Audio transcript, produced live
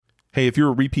Hey, if you're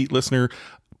a repeat listener,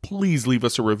 please leave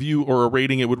us a review or a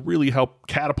rating. It would really help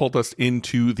catapult us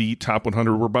into the top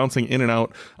 100. We're bouncing in and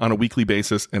out on a weekly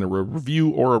basis, and a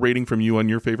review or a rating from you on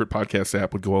your favorite podcast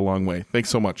app would go a long way. Thanks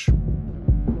so much.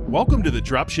 Welcome to the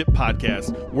Dropship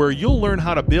Podcast, where you'll learn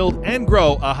how to build and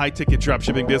grow a high-ticket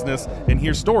dropshipping business and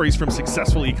hear stories from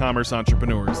successful e-commerce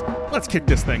entrepreneurs. Let's kick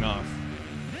this thing off.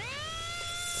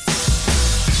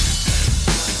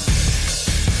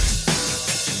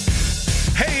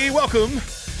 Hey, welcome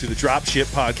to the Dropship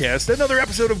Podcast, another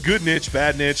episode of Good Niche,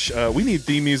 Bad Niche. We need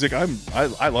theme music. I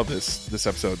love this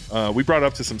episode. We brought it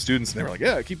up to some students, and they were like,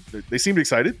 "Yeah, they seemed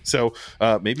excited." So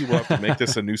maybe we'll have to make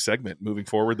this a new segment moving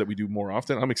forward that we do more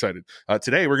often. I'm excited.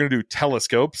 Today we're going to do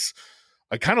telescopes.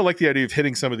 I kind of like the idea of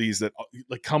hitting some of these that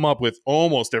like come up with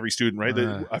almost every student, right?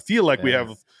 I feel like we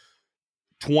have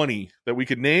 20 that we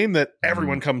could name that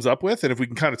everyone comes up with, and if we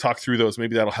can kind of talk through those,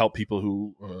 maybe that'll help people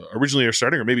who originally are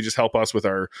starting, or maybe just help us with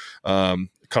our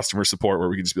customer support, where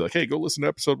we can just be like, hey, go listen to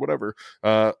episode whatever.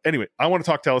 Anyway, I want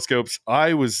to talk telescopes.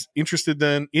 I was interested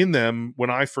in them when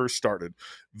I first started,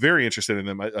 very interested in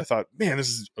them. I thought, man, this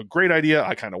is a great idea.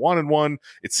 I kind of wanted one.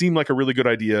 It seemed like a really good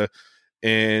idea,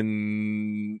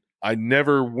 and I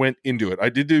never went into it. I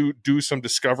did do some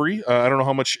discovery. I don't know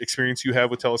how much experience you have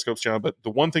with telescopes, John, but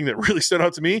the one thing that really stood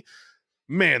out to me,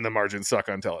 man, the margins suck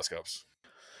on telescopes.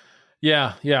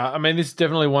 Yeah. I mean, this is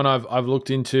definitely one I've looked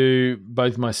into,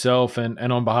 both myself and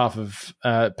on behalf of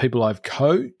people I've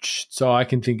coached. So I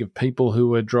can think of people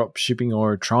who are drop shipping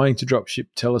or trying to drop ship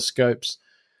telescopes.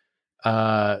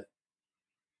 5-6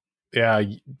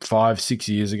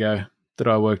 years ago that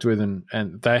I worked with, and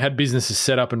they had businesses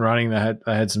set up and running. They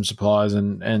had some suppliers,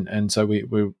 and so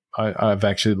I've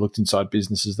actually looked inside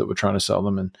businesses that were trying to sell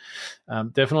them, and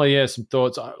definitely some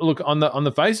thoughts. Look, on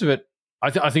the face of it, I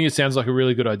think it sounds like a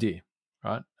really good idea,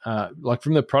 right? Like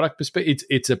from the product perspective,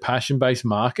 it's a passion based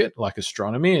market like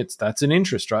astronomy. That's an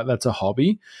interest, right? That's a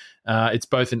hobby. It's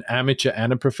both an amateur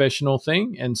and a professional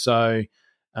thing, and so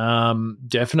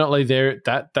definitely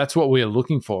that's what we are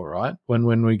looking for, right?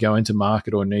 When we go into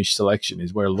market or niche selection,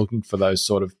 is we're looking for those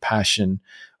sort of passion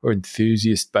or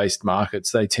enthusiast based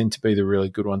markets. They tend to be the really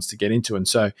good ones to get into, and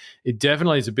so it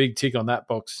definitely is a big tick on that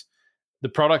box. The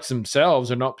products themselves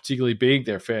are not particularly big.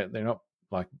 They're not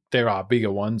like, there are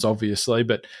bigger ones obviously,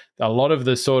 but a lot of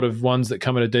the sort of ones that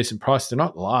come at a decent price, they're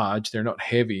not large, they're not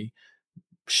heavy.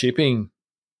 Shipping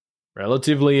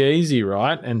relatively easy,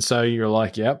 right? And so you're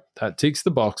like, yep, that ticks the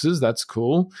boxes. That's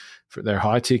cool. They're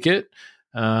high ticket,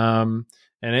 and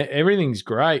everything's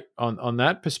great on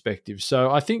that perspective.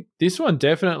 So I think this one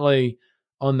definitely,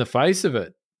 on the face of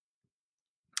it,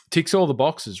 ticks all the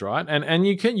boxes, right? And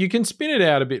you can spin it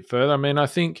out a bit further. I mean, I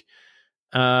think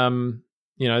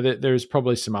there's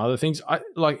probably some other things.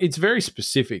 It's very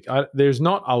specific. There's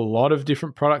not a lot of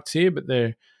different products here, but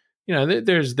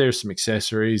there's some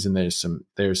accessories, and there's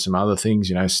some other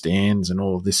things, stands and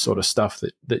all of this sort of stuff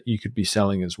that you could be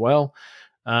selling as well.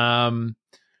 And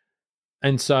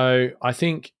so I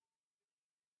think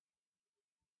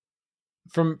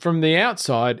from the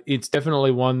outside, it's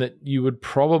definitely one that you would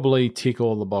probably tick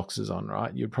all the boxes on,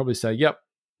 right? You'd probably say, yep,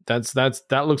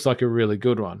 that looks like a really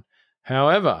good one.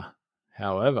 However,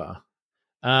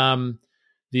 the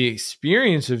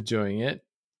experience of doing it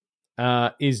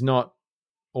is not,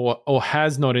 or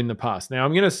has not in the past. Now,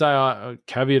 I'm going to say a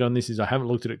caveat on this is I haven't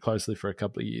looked at it closely for a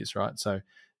couple of years, right? So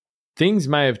things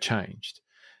may have changed.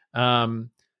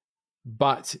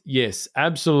 But yes,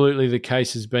 absolutely the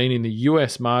case has been in the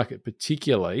US market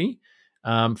particularly.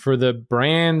 For the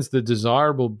brands, the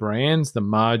desirable brands, the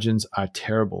margins are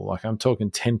terrible. Like I'm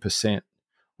talking 10%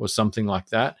 or something like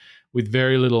that, with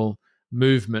very little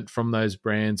movement from those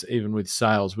brands, even with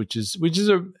sales, which is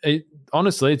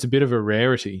honestly, it's a bit of a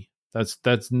rarity. That's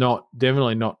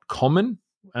definitely not common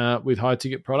with high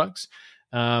ticket products,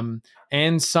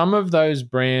 and some of those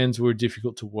brands were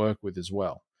difficult to work with as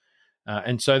well.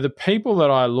 And so the people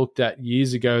that I looked at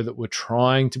years ago that were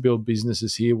trying to build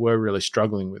businesses here were really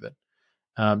struggling with it,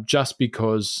 just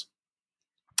because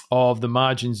of the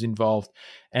margins involved.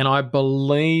 And I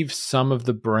believe some of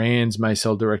the brands may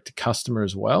sell direct to customer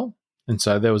as well. And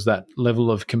so there was that level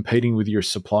of competing with your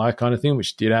supplier kind of thing,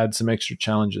 which did add some extra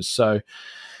challenges. So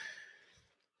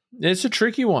it's a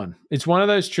tricky one. It's one of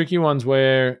those tricky ones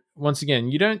where, once again,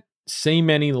 you don't see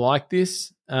many like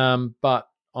this, but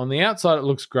on the outside it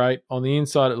looks great. On the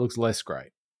inside it looks less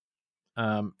great.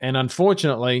 And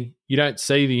unfortunately, you don't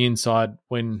see the inside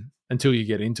until you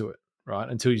get into it, right?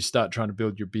 Until you start trying to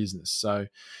build your business. So,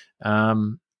 I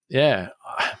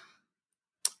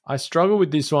struggle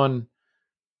with this one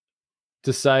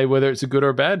to say whether it's a good or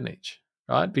a bad niche,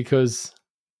 right? Because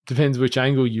it depends which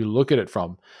angle you look at it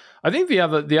from. I think the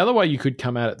other way you could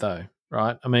come at it though,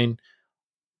 right? I mean,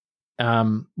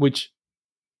 which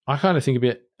I kind of think a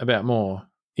bit about more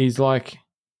is like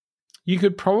you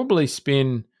could probably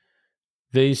spin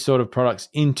these sort of products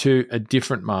into a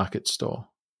different market store.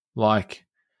 Like,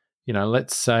 you know,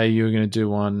 let's say you were going to do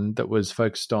one that was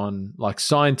focused on like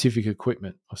scientific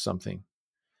equipment or something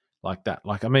like that.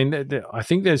 Like, I mean, I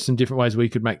think there's some different ways we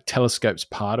could make telescopes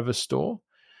part of a store.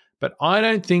 But I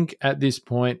don't think at this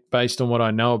point, based on what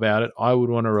I know about it, I would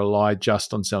want to rely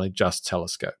just on selling just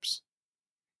telescopes.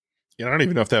 Yeah, I don't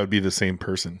even know if that would be the same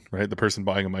person, right? The person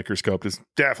buying a microscope is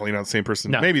definitely not the same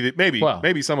person. No.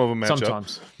 Maybe some of them match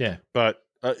sometimes, up. Yeah. But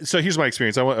so here's my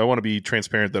experience. I want to be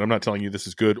transparent that I'm not telling you this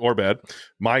is good or bad.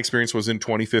 My experience was in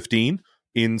 2015.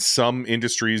 In some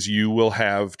industries, you will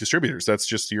have distributors. That's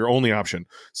just your only option.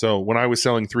 So when I was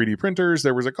selling 3D printers,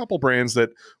 there was a couple brands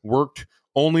that worked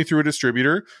only through a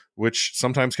distributor, which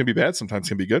sometimes can be bad, sometimes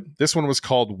can be good. This one was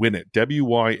called Winit,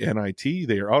 WYNIT.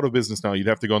 They are out of business now. You'd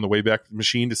have to go on the Wayback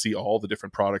Machine to see all the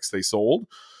different products they sold.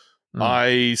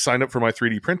 I signed up for my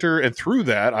 3D printer, and through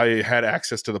that, I had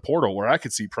access to the portal where I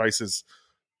could see prices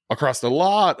across a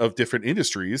lot of different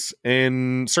industries.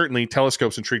 And certainly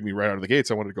telescopes intrigued me right out of the gates.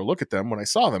 I wanted to go look at them when I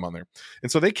saw them on there. And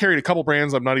so they carried a couple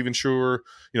brands. I'm not even sure,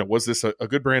 was this a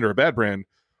good brand or a bad brand?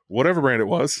 Whatever brand it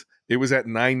was at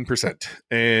 9%.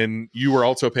 And you were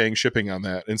also paying shipping on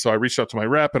that. And so I reached out to my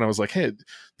rep and I was like, hey,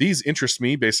 these interest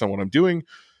me based on what I'm doing.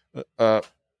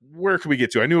 Where could we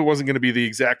get to? I knew it wasn't going to be the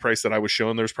exact price that I was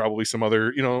shown. There's probably some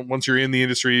other, once you're in the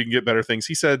industry, you can get better things.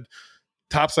 He said,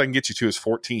 tops I can get you to is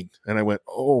 14. And I went,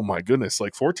 oh my goodness,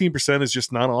 like 14% is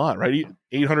just not a lot, right?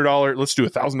 $800, let's do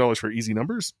 $1,000 for easy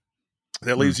numbers.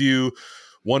 That leaves you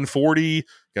 $140.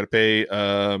 Got to pay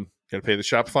the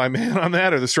Shopify man on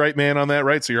that or the Stripe man on that,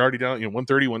 right? So you're already down, $130,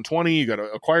 $120. You got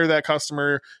to acquire that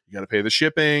customer. You got to pay the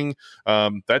shipping.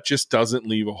 That just doesn't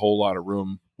leave a whole lot of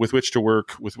room with which to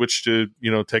work, with which to,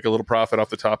 take a little profit off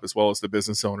the top as well as the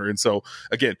business owner. And so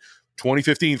again,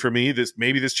 2015 for me, this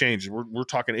changed. We're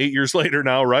talking 8 years later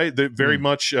now, right? There very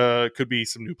much could be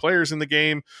some new players in the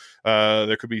game.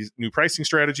 There could be new pricing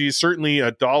strategies. Certainly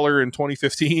 $1 in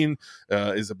 2015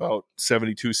 is about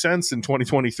 72 cents in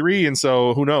 2023. And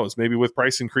so who knows, maybe with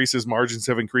price increases, margins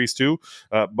have increased too.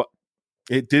 But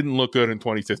it didn't look good in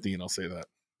 2015. I'll say that.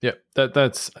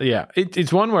 Yeah,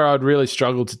 it's one where I'd really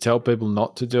struggle to tell people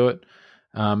not to do it.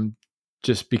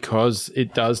 Just because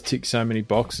it does tick so many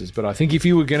boxes. But I think if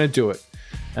you were going to do it,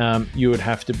 you would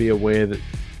have to be aware that,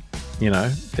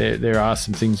 there are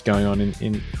some things going on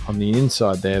on the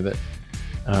inside there that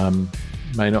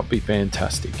may not be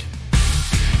fantastic.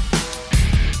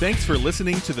 Thanks for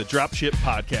listening to the Dropship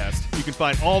Podcast. You can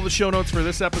find all the show notes for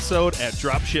this episode at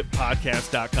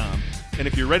dropshippodcast.com. And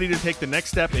if you're ready to take the next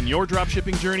step in your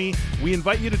dropshipping journey, we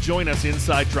invite you to join us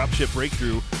inside Dropship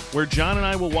Breakthrough, where John and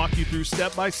I will walk you through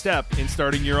step by step in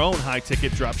starting your own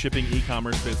high-ticket dropshipping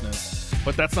e-commerce business.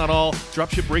 But that's not all.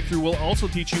 Dropship Breakthrough will also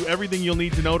teach you everything you'll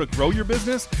need to know to grow your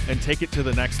business and take it to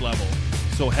the next level.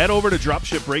 So head over to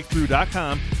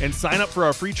dropshipbreakthrough.com and sign up for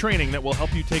our free training that will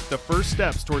help you take the first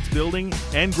steps towards building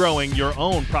and growing your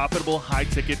own profitable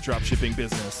high-ticket dropshipping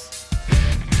business.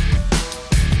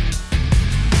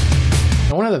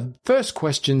 Now, one of the first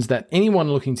questions that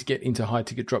anyone looking to get into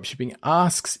high-ticket dropshipping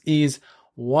asks is,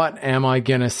 what am I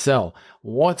going to sell?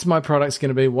 What's my products going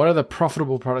to be? What are the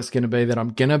profitable products going to be that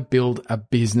I'm going to build a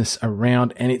business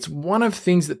around? And it's one of the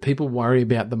things that people worry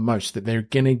about the most, that they're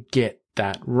going to get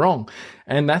that wrong.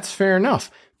 And that's fair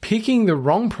enough. Picking the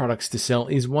wrong products to sell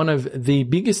is one of the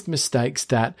biggest mistakes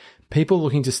that people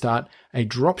looking to start a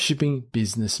dropshipping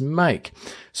business make.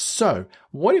 So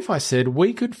what if I said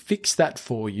we could fix that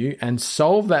for you and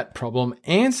solve that problem,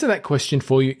 answer that question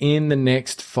for you in the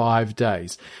next 5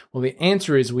 days? Well, the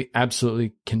answer is we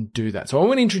absolutely can do that. So I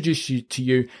want to introduce to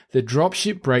you the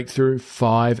Dropship Breakthrough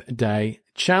 5-day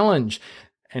challenge.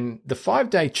 And the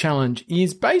 5-day challenge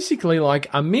is basically like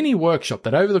a mini workshop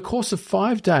that over the course of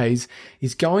 5 days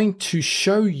is going to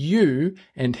show you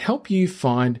and help you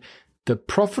find the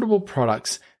profitable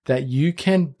products that you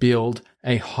can build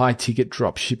a high-ticket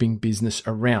dropshipping business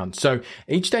around. So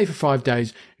each day for 5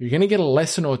 days, you're going to get a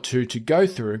lesson or two to go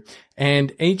through,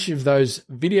 and each of those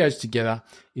videos together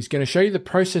is going to show you the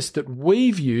process that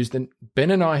we've used and Ben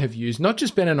and I have used, not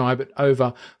just Ben and I, but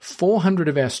over 400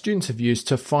 of our students have used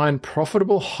to find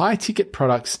profitable high-ticket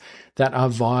products that are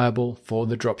viable for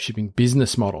the dropshipping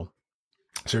business model.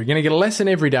 So you're going to get a lesson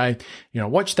every day. You're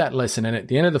going to watch that lesson, and at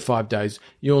the end of the 5 days,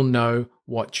 you'll know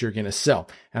what you're going to sell.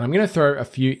 And I'm going to throw a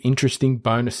few interesting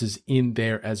bonuses in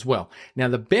there as well. Now,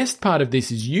 the best part of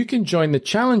this is you can join the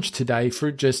challenge today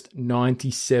for just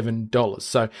 $97.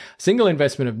 So a single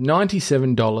investment of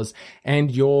 $97, and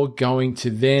you're going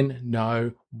to then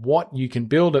know what you can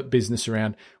build a business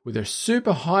around with a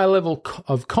super high level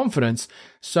of confidence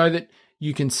so that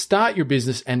you can start your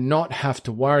business and not have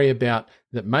to worry about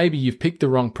that maybe you've picked the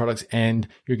wrong products and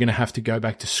you're going to have to go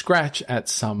back to scratch at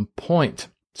some point.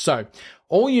 So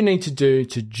all you need to do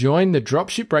to join the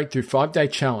Dropship Breakthrough 5-day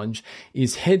challenge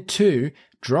is head to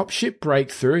Dropship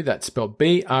Breakthrough, that's spelled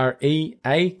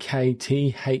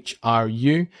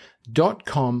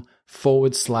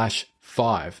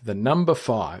BREAKTHRU.com/5, the number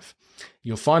 5.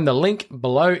 You'll find the link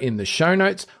below in the show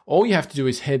notes. All you have to do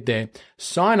is head there,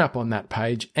 sign up on that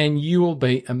page, and you will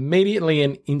be immediately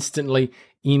and instantly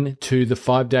into the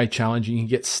 5-day challenge. You can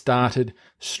get started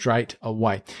straight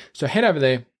away. So head over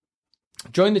there,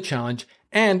 join the challenge,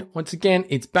 and once again,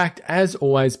 it's backed as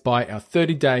always by our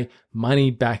 30-day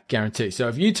money back guarantee. So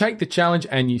if you take the challenge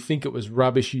and you think it was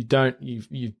rubbish, you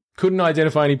couldn't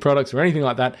identify any products or anything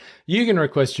like that, you can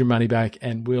request your money back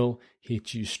and we'll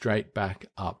hit you straight back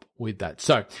up with that.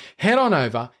 So head on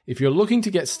over. If you're looking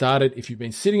to get started, if you've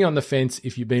been sitting on the fence,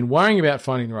 if you've been worrying about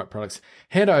finding the right products,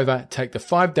 head over, take the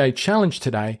 5-day challenge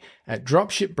today at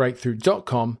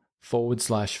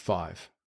dropshipbreakthrough.com/5.